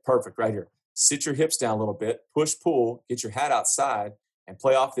 Okay, perfect, right here. Sit your hips down a little bit, push, pull, get your hat outside, and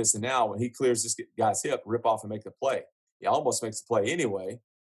play off this. And now when he clears this guy's hip, rip off and make the play. He almost makes the play anyway,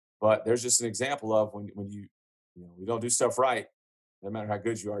 but there's just an example of when you don't do stuff right. No matter how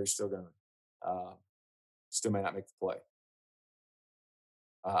good you are, you're still gonna. Still may not make the play.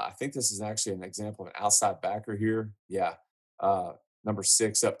 I think this is actually an example of an outside backer here. Yeah. Number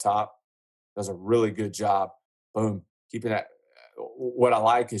 6 up top does a really good job. Boom. Keeping that. What I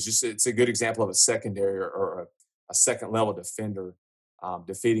like is it's a good example of a secondary or a second level defender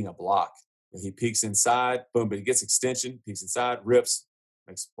defeating a block. He peeks inside, boom, but he gets extension, peeks inside, rips,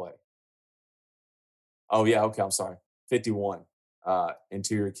 makes a play. Oh, yeah. Okay. I'm sorry. 51.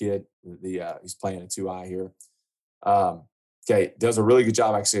 Interior kid. He's playing a 2-eye here. Okay, does a really good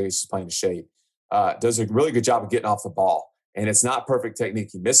job. Actually, he's playing the shade. Does a really good job of getting off the ball, and it's not perfect technique.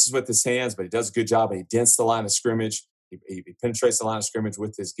 He misses with his hands, but he does a good job. And he dents the line of scrimmage. He penetrates the line of scrimmage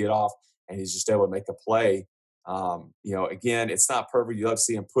with his get off, and he's just able to make a play. Again, it's not perfect. You love to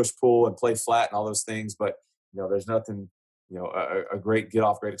see him push, pull, and play flat and all those things, but there's nothing. A great get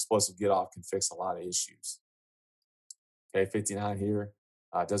off, great explosive get off can fix a lot of issues. Okay, 59 here.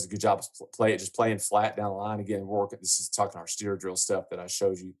 Does a good job of just playing flat down the line. Again, this is talking our steer drill stuff that I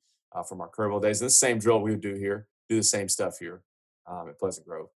showed you from our Kerrville days. And this same drill we would do here, do the same stuff here at Pleasant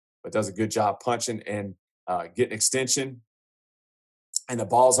Grove. But does a good job punching and getting extension. And the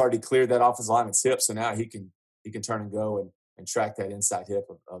ball's already cleared that offensive lineman's hip, so now he can turn and go and track that inside hip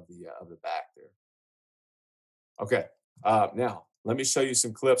of the back there. Okay, now let me show you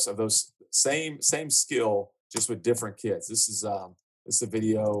some clips of those same skill, just with different kids. This is a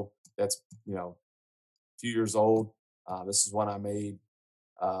video that's a few years old. This is one I made.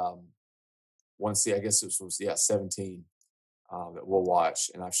 I guess it was 17 that we'll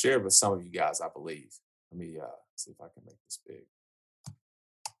watch, and I've shared with some of you guys, I believe. Let me see if I can make this big.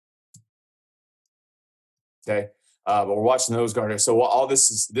 Okay, but we're watching the nose guard here. So all this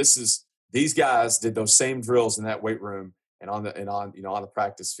is these guys did those same drills in that weight room and on the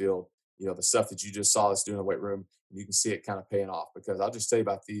practice field. The stuff that you just saw us do in the weight room, and you can see it kind of paying off. Because I'll just tell you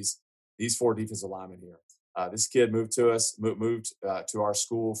about these 4 defensive linemen here. This kid moved to our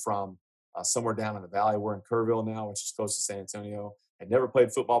school from somewhere down in the valley. We're in Kerrville now, which is close to San Antonio. Had never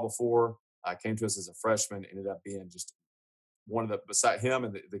played football before. Came to us as a freshman. Ended up being just one of beside him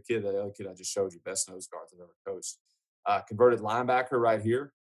and the other kid I just showed you, best nose guards I've ever coached. Converted linebacker right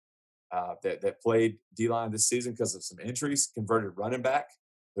here that played D-line this season because of some injuries. Converted running back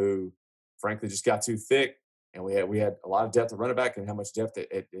who, frankly, just got too thick. And we had a lot of depth at running back and how much depth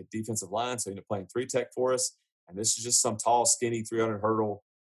at defensive line. So he ended up playing 3-tech for us. And this is just some tall, skinny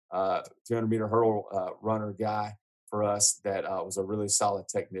 300-meter hurdle runner guy for us that was a really solid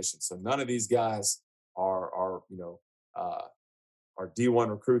technician. So none of these guys are D1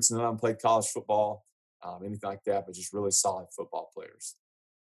 recruits. None of them played college football, anything like that, but just really solid football players.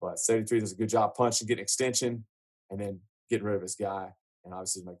 But 73 does a good job punching, getting extension, and then getting rid of his guy, and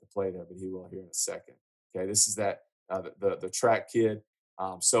obviously make the play there, but he will here in a second. Okay, this is that the track kid.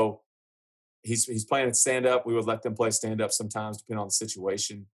 So he's playing at stand-up. We would let them play stand-up sometimes, depending on the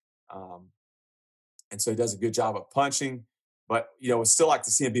situation. And so he does a good job of punching, but, we'd still like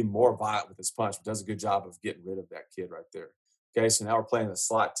to see him be more violent with his punch, but does a good job of getting rid of that kid right there. Okay, so now we're playing the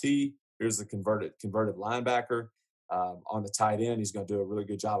slot T. Here's the converted linebacker. On the tight end, he's going to do a really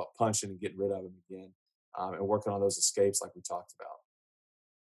good job of punching and getting rid of him again and working on those escapes like we talked about.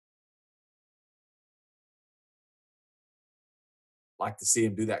 Like to see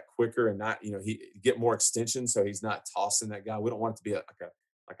him do that quicker and not, he get more extension so he's not tossing that guy. We don't want it to be like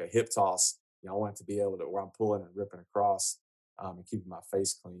a hip toss. I want it to be able to where I'm pulling and ripping across and keeping my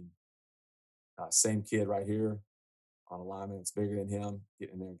face clean. Same kid right here on a lineman that's bigger than him,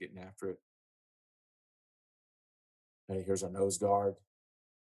 getting in there and getting after it. Hey, here's our nose guard.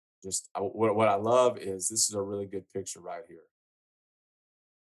 What I love is this is a really good picture right here.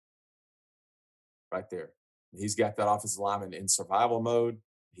 Right there. He's got that offensive lineman in survival mode.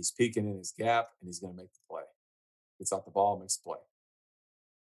 He's peeking in his gap, and he's going to make the play. Gets off the ball, makes the play.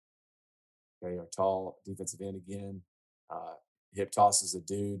 Okay, our tall defensive end again. Hip tosses a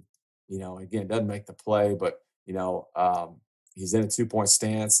dude. Again, doesn't make the play, but, he's in a 2-point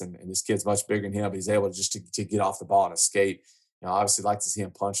stance, and this kid's much bigger than him, but he's able to get off the ball and escape. Obviously like to see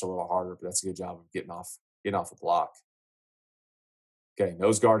him punch a little harder, but that's a good job of getting off the block. Okay,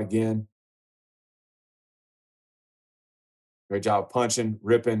 nose guard again. Great job of punching,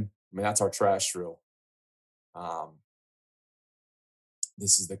 ripping. That's our trash drill.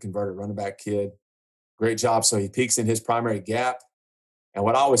 This is the converted running back kid. Great job. So he peeks in his primary gap. And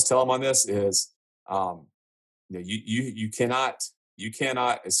what I always tell him on this is, you cannot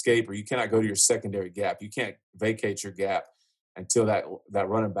escape, or you cannot go to your secondary gap. You can't vacate your gap until that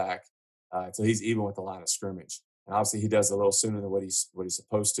running back, until he's even with the line of scrimmage. And obviously he does a little sooner than what he's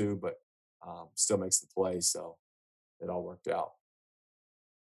supposed to, but still makes the play. So it all worked out.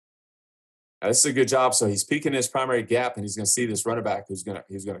 Now, this is a good job. So he's peeking his primary gap, and he's going to see this running back who's going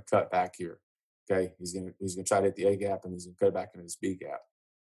to cut back here. Okay, he's going to try to hit the A gap, and he's going to cut it back into this B gap.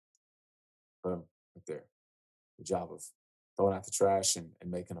 Boom, right there. Good job of throwing out the trash and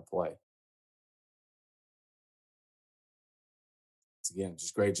making a play. It's, again,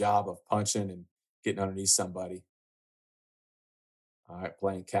 just great job of punching and getting underneath somebody. All right,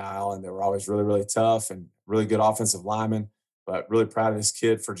 playing Cal, and they were always really, really tough and really good offensive linemen, but really proud of this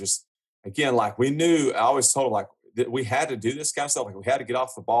kid for just, again, like we knew, I always told him, like, that we had to do this kind of stuff. Like, we had to get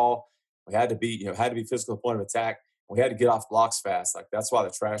off the ball. We had to be, physical at the point of attack. We had to get off blocks fast. Like, that's why the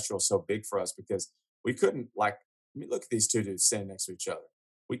trash drill is so big for us, because we couldn't, look at these two dudes standing next to each other.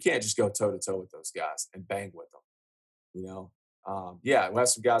 We can't just go toe-to-toe with those guys and bang with them, Yeah, we had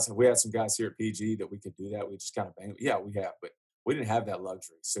some guys here at PG that we could do that. We just kind of bang. Yeah, we have, but we didn't have that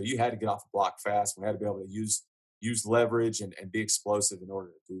luxury. So you had to get off the block fast. We had to be able to use use leverage and be explosive in order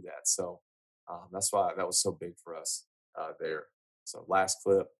to do that. So that's why that was so big for us there. So last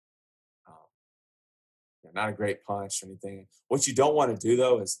clip, um, not a great punch or anything. What you don't want to do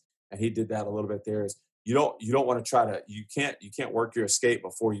though is, and he did that a little bit there, is you don't want to try to you can't work your escape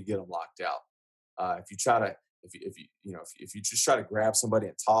before you get them locked out. If you try to if you just try to grab somebody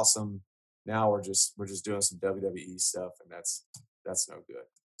and toss them, now we're just doing some WWE stuff, and that's no good.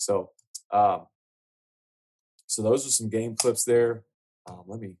 So um, so those are some game clips there.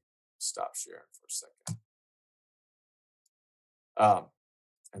 Let me stop sharing for a second. Um,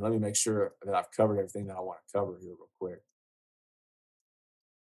 and let me make sure that I've covered everything that I want to cover here real quick.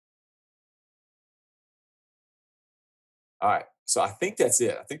 All right. So I think that's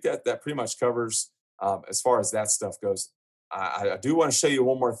it. I think that pretty much covers as far as that stuff goes. I do want to show you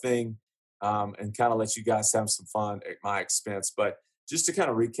one more thing and kind of let you guys have some fun at my expense. But just to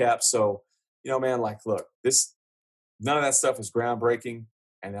kind of recap, so man, like, look, this none of that stuff is groundbreaking.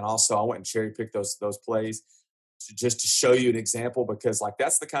 And then also, I went and cherry picked those plays just to show you an example, because like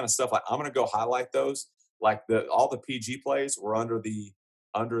that's the kind of stuff like I'm going to go highlight those. Like all the PG plays were under the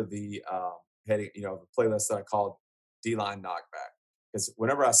heading, the playlist that I called D-line knockback. Because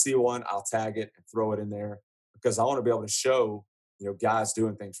whenever I see one, I'll tag it and throw it in there because I want to be able to show guys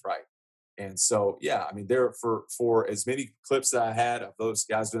doing things right. And so yeah, I mean, there for as many clips that I had of those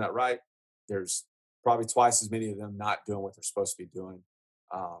guys doing that right, there's probably twice as many of them not doing what they're supposed to be doing.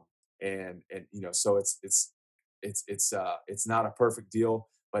 Um, and so it's not a perfect deal,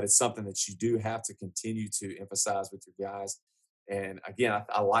 but it's something that you do have to continue to emphasize with your guys. And again,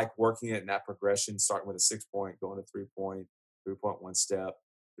 I like working it in that progression, starting with a 6 point, going to 3 point, 3 point one step,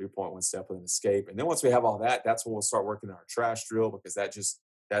 3 point one step with an escape. And then once we have all that, that's when we'll start working on our trash drill, because that's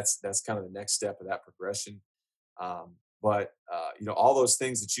kind of the next step of that progression. But all those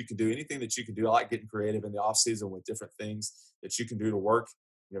things that you can do, anything that you can do, I like getting creative in the off season with different things that you can do to work.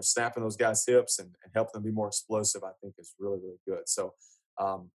 Snapping those guys' hips and helping them be more explosive, I think is really, really good. So,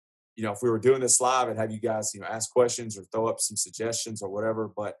 if we were doing this live, I'd have you guys, ask questions or throw up some suggestions or whatever.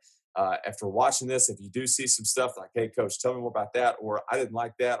 But after watching this, if you do see some stuff like, hey, coach, tell me more about that, or I didn't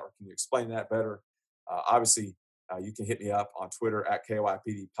like that, or can you explain that better? Obviously, you can hit me up on Twitter at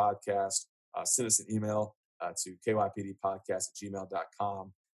KYPD Podcast. Send us an email to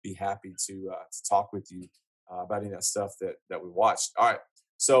kypdpodcast@gmail.com. Be happy to talk with you about any of that stuff that we watched. All right.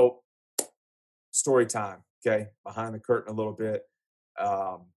 So story time, okay? Behind the curtain a little bit.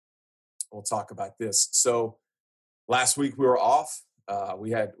 We'll talk about this. So last week we were off.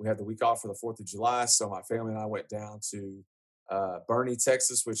 We had the week off for the 4th of July. So my family and I went down to Boerne,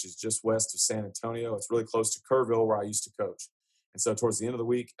 Texas, which is just west of San Antonio. It's really close to Kerrville, where I used to coach. And so towards the end of the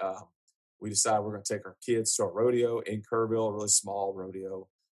week, we decided we're going to take our kids to a rodeo in Kerrville, a really small rodeo.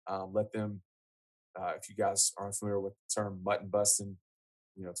 Let them, if you guys aren't familiar with the term mutton busting,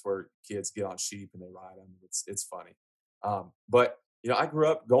 it's where kids get on sheep and they ride them. It's funny. But I grew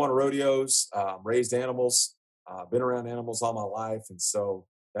up going to rodeos, raised animals, been around animals all my life. And so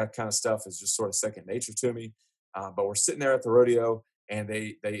that kind of stuff is just sort of second nature to me. But we're sitting there at the rodeo, and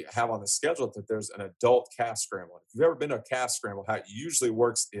they have on the schedule that there's an adult calf scramble. If you've ever been to a calf scramble, how it usually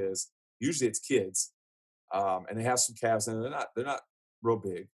works is usually it's kids, and they have some calves, and they're not real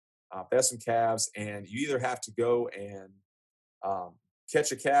big. They have some calves, and you either have to go and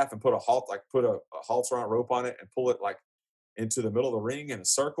catch a calf and put a halter on, rope on it, and pull it like into the middle of the ring in a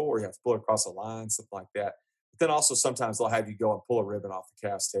circle, or you have to pull it across a line, something like that. But then also sometimes they'll have you go and pull a ribbon off the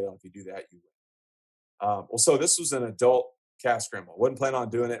calf's tail. If you do that, you win. Well, so this was an adult calf scramble. I wasn't planning on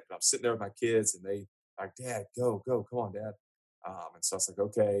doing it, but I'm sitting there with my kids, and they like, Dad, go, come on, Dad. And so I was like,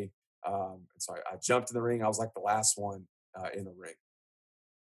 okay. And so I jumped in the ring. I was like the last one in the ring.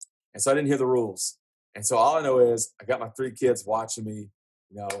 And so I didn't hear the rules. And so all I know is I got my 3 kids watching me.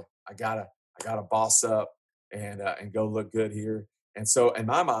 I gotta boss up and go look good here. And so in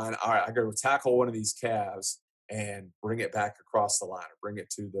my mind, all right, I got to tackle one of these calves and bring it back across the line, or bring it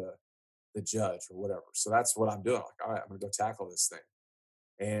to the judge or whatever. So that's what I'm doing. Like, all right, I'm gonna go tackle this thing.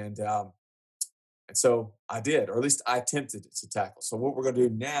 And so I did, or at least I attempted to tackle. So what we're gonna do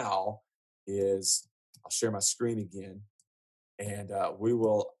now is I'll share my screen again, and I'll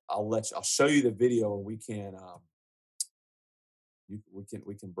show you the video, and we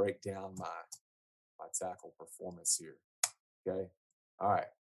can break down my tackle performance here. Okay. All right.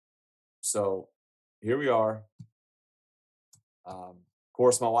 So here we are. Of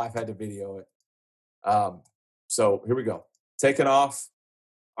course, my wife had to video it. So here we go. Taking off.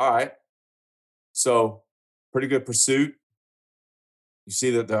 All right. So pretty good pursuit. You see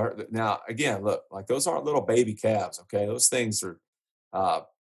that now again, look, like those aren't little baby calves. Okay. Those things are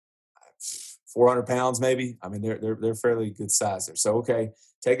 400 pounds maybe. I mean, they're fairly good size there. So, okay,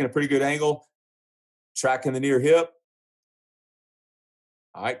 taking a pretty good angle, tracking the near hip.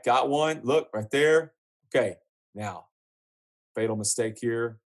 All right, got one. Look right there. Okay, now, fatal mistake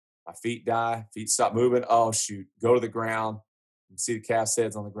here. My feet die. Feet stop moving. Oh, shoot. Go to the ground. You can see the calf's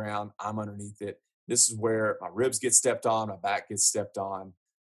head's on the ground. I'm underneath it. This is where my ribs get stepped on. My back gets stepped on.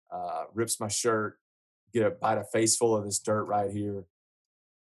 Rips my shirt. Get a bite of face full of this dirt right here.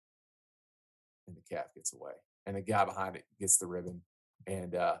 And the calf gets away. And the guy behind it gets the ribbon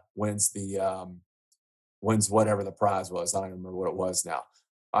and wins whatever the prize was. I don't remember what it was now.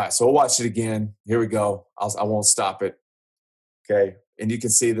 All right, so we'll watch it again. Here we go. I won't stop it. Okay, and you can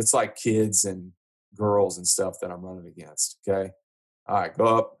see that's like kids and girls and stuff that I'm running against. Okay, all right, go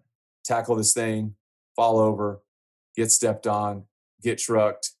up, tackle this thing, fall over, get stepped on, get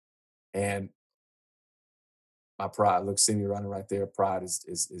trucked, and my pride. Look, see me running right there. Pride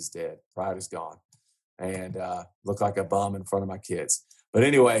is dead. Pride is gone, and look like a bum in front of my kids. But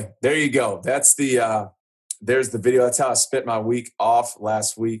anyway, there you go. That's there's the video. That's how I spent my week off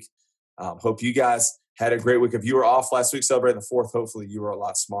last week. Hope you guys had a great week. If you were off last week celebrating the 4th, hopefully you were a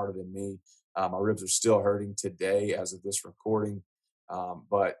lot smarter than me. My ribs are still hurting today as of this recording.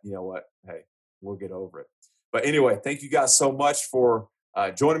 But you know what? Hey, we'll get over it. But anyway, thank you guys so much for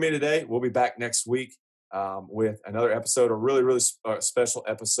joining me today. We'll be back next week with another episode, a really, really special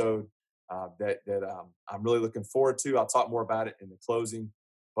episode that I'm really looking forward to. I'll talk more about it in the closing.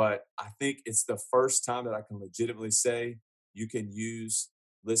 But I think it's the first time that I can legitimately say you can use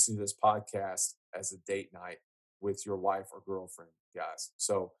listening to this podcast as a date night with your wife or girlfriend, guys.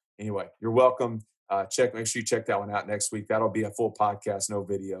 So anyway, you're welcome. Make sure you check that one out next week. That'll be a full podcast, no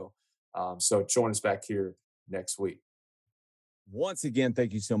video. So join us back here next week. Once again,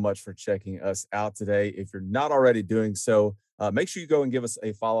 thank you so much for checking us out today. If you're not already doing so, make sure you go and give us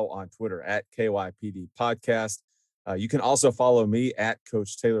a follow on Twitter at KYPD Podcast. You can also follow me at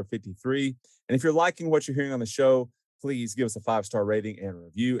Coach Taylor 53. And if you're liking what you're hearing on the show, please give us a 5-star rating and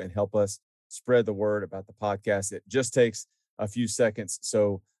review and help us spread the word about the podcast. It just takes a few seconds.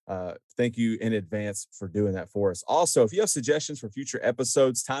 So thank you in advance for doing that for us. Also, if you have suggestions for future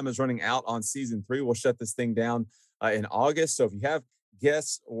episodes, time is running out on season 3. We'll shut this thing down in August. So if you have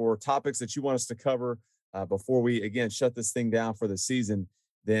guests or topics that you want us to cover before we, again, shut this thing down for the season,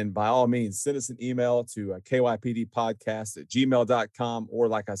 then by all means, send us an email to kypdpodcast@gmail.com. Or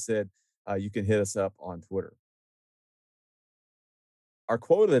like I said, you can hit us up on Twitter. Our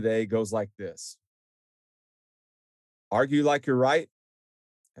quote of the day goes like this: argue like you're right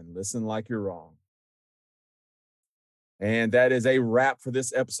and listen like you're wrong. And that is a wrap for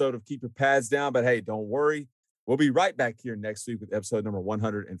this episode of Keep Your Pads Down. But hey, don't worry. We'll be right back here next week with episode number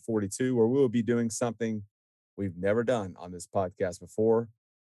 142, where we will be doing something we've never done on this podcast before,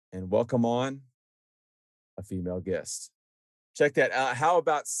 and welcome on a female guest. Check that out. How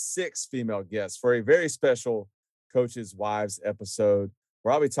about 6 female guests for a very special Coaches' Wives episode,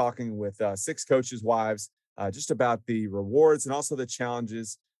 where I'll be talking with 6 coaches' wives just about the rewards and also the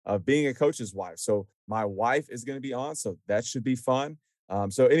challenges of being a coach's wife. So my wife is going to be on, so that should be fun.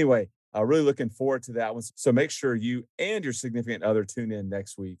 So anyway, really looking forward to that one. So make sure you and your significant other tune in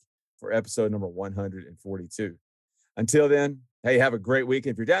next week for episode number 142. Until then, hey, have a great week.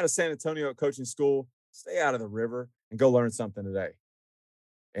 If you're down to San Antonio Coaching School, stay out of the river and go learn something today.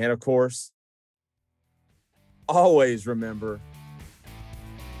 And of course, always remember,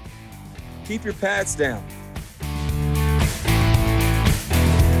 keep your pads down.